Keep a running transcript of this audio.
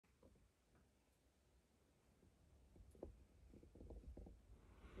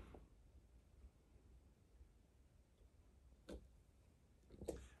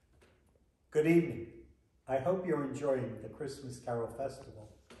Good evening. I hope you're enjoying the Christmas Carol Festival.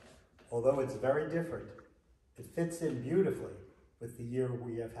 Although it's very different, it fits in beautifully with the year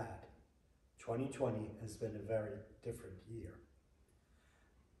we have had. 2020 has been a very different year.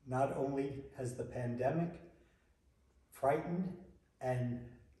 Not only has the pandemic frightened and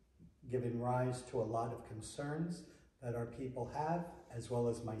given rise to a lot of concerns that our people have, as well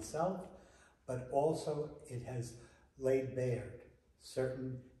as myself, but also it has laid bare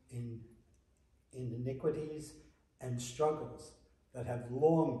certain iniquities and struggles that have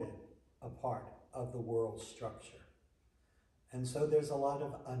long been a part of the world's structure. And so there's a lot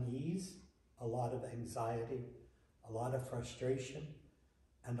of unease, a lot of anxiety, a lot of frustration,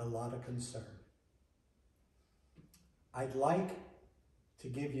 and a lot of concern. I'd like to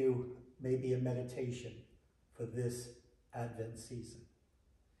give you maybe a meditation for this Advent season.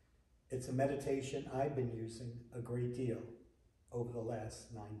 It's a meditation I've been using a great deal over the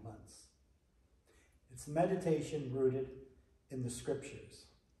last 9 months. It's a meditation rooted in the scriptures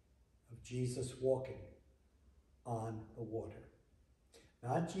of Jesus walking on the water.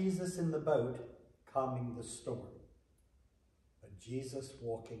 Not Jesus in the boat calming the storm, but Jesus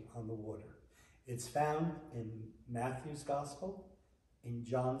walking on the water. It's found in Matthew's Gospel, in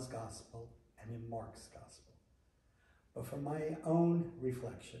John's Gospel, and in Mark's Gospel. But for my own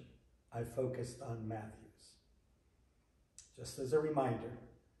reflection, I focused on Matthew's. Just as a reminder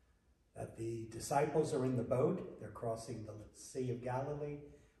that the disciples are in the boat, they're crossing the Sea of Galilee,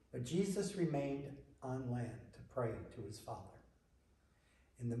 but Jesus remained on land to pray to his Father.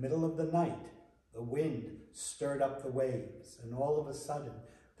 In the middle of the night, the wind stirred up the waves, and all of a sudden,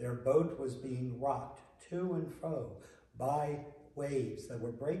 their boat was being rocked to and fro by waves that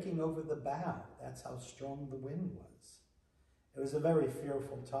were breaking over the bow. That's how strong the wind was. It was a very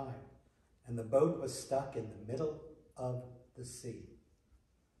fearful time, and the boat was stuck in the middle of the sea.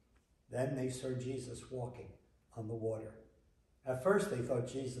 Then they saw Jesus walking on the water. At first, they thought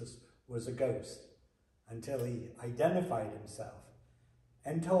Jesus was a ghost until he identified himself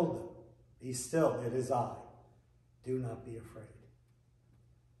and told them, "Be still, it is I. Do not be afraid."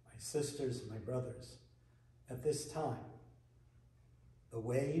 My sisters and my brothers, at this time, the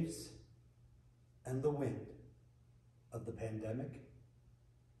waves and the wind of the pandemic,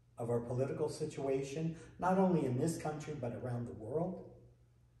 of our political situation, not only in this country, but around the world,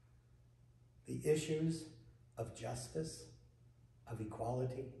 the issues of justice, of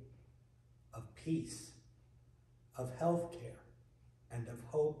equality, of peace, of health care, and of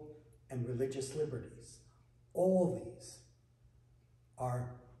hope and religious liberties. All these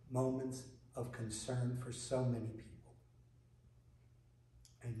are moments of concern for so many people.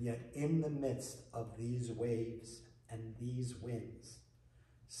 And yet in the midst of these waves and these winds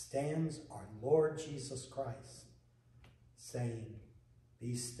stands our Lord Jesus Christ saying,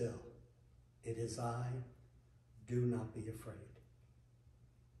 "Be still. It is I. Do not be afraid."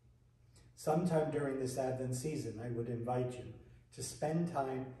 Sometime during this Advent season, I would invite you to spend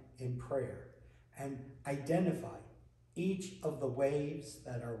time in prayer and identify each of the waves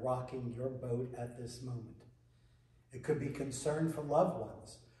that are rocking your boat at this moment. It could be concern for loved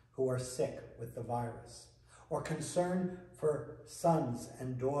ones who are sick with the virus, or concern for sons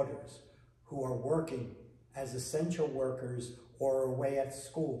and daughters who are working as essential workers or away at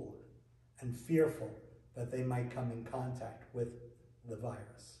school and fearful that they might come in contact with the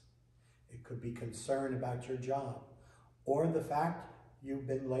virus. It could be concern about your job or the fact you've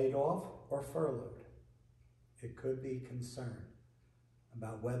been laid off or furloughed. It could be concern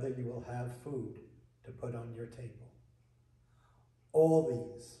about whether you will have food to put on your table. All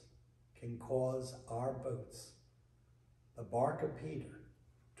these can cause our boats, the bark of Peter,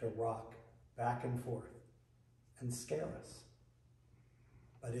 to rock back and forth and scare us.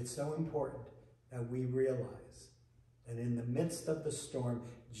 But it's so important that we realize that in the midst of the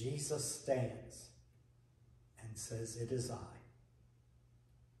storm, Jesus stands and says, "It is I.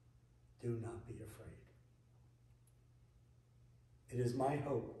 Do not be afraid." It is my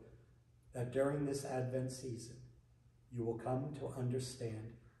hope that during this Advent season, you will come to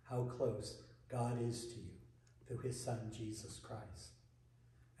understand how close God is to you through his Son, Jesus Christ.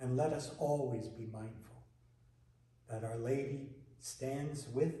 And let us always be mindful that Our Lady stands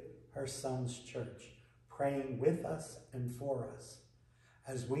with her Son's church, praying with us and for us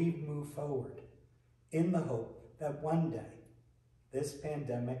as we move forward in the hope that one day this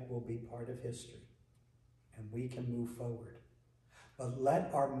pandemic will be part of history and we can move forward. But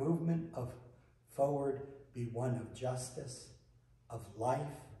let our movement of forward be one of justice, of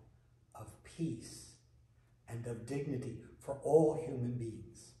life, of peace, and of dignity for all human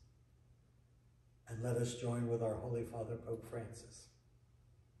beings. And let us join with our Holy Father, Pope Francis,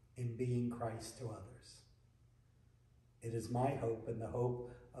 in being Christ to others. It is my hope and the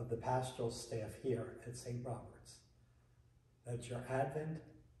hope of the pastoral staff here at St. Robert's that your Advent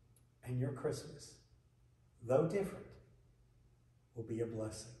and your Christmas, though different, will be a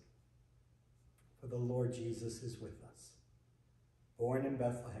blessing. For the Lord Jesus is with us, born in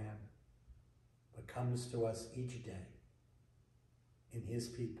Bethlehem, but comes to us each day in his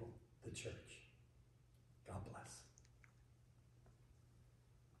people, the church. God bless.